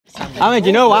I mean, do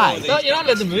you know why? You're not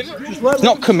letting them move.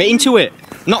 Not committing to it.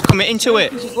 Not committing to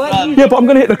it. Yeah, but I'm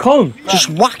going to hit the cone. Just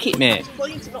whack it, mate.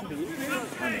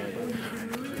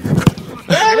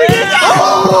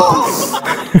 Oh!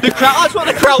 The crowd, that's what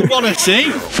the crowd want to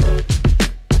see.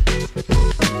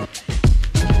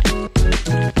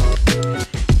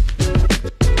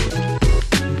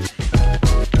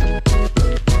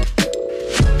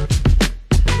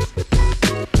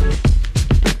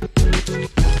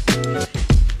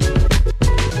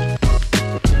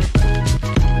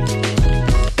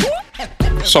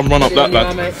 Some run up that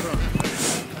lad.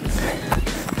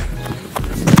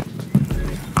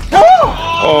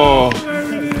 Oh!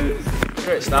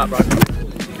 Great start, bro.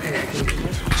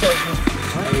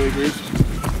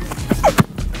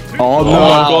 Oh no! Oh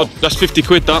my god, that's 50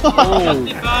 quid that. Oh.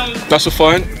 That's a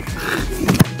fine.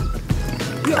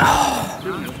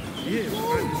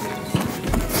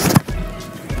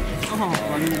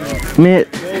 Mate.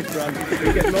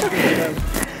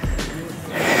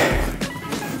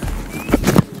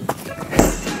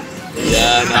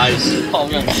 Yeah, nice. Oh,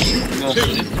 man.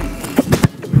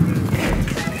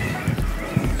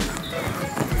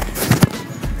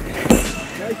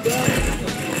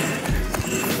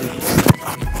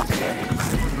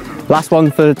 Last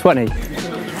one for 20. Not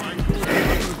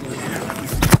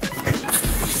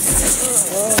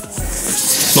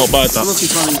bad that.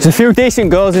 There's a few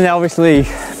decent goals in there, obviously.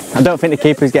 I don't think the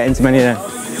keeper's getting too many there.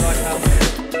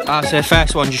 I'd say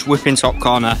first one, just whipping top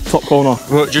corner. Top corner.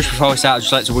 Well, just before we start, I'd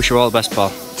just like to wish you all the best,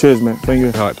 pal. Cheers, mate. Thank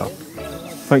you. Alright, pal.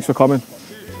 Thanks for coming.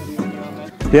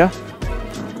 Yeah?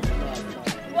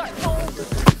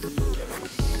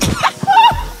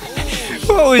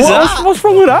 What was that? What's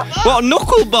wrong with that? What a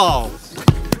knuckleball!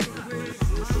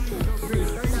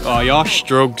 Oh, you're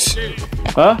strugs.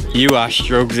 Huh? You are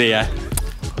strugs here.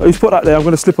 Who's put that there? I'm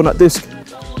going to slip on that disc.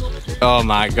 Oh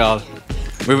my god.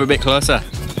 Move a bit closer.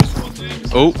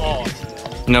 Oh.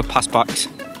 No pass backs.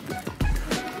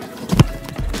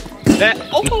 We're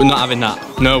not having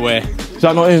that. No way. Is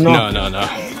that not in? No, no, no.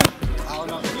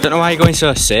 Don't know why you're going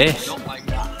so safe.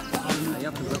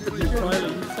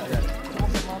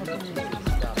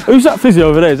 Who's that fizzy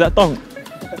over there? Is that Donk?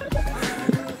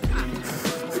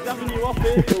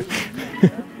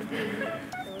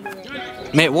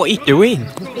 Mate, what are you doing?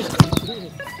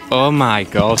 Oh my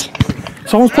god.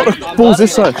 Someone's put the balls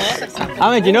this side.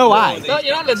 I mean, do you know why?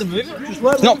 You're not letting them move.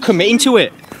 Not committing to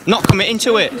it. Not committing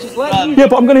to it. Yeah,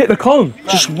 but I'm going to hit the cone.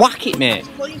 Just whack it, mate.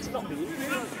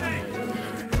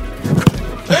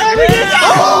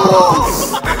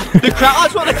 Oh! The crowd,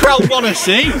 that's what the crowd want to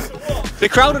see. The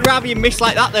crowd would rather you miss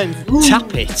like that than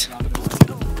tap it.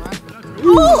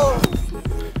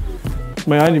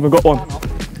 Mate, I ain't even got one.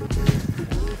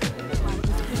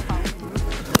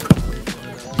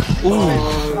 Ooh.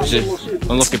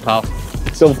 Unlucky, pal.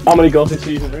 So, how many goals this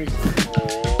season, Reece?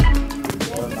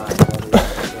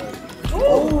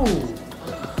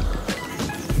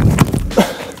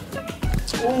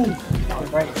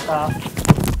 Great start.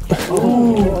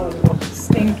 Ooh,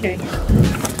 stinky.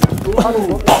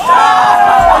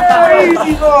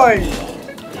 Crazy boy!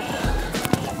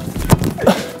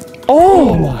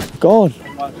 Oh my god!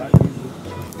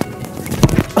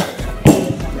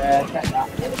 Yeah, check that.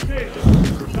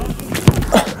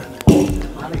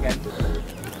 And again.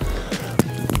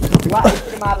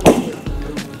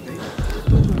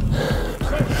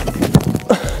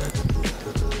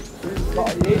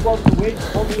 You need one to win,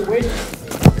 one to win.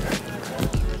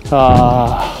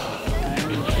 Ah.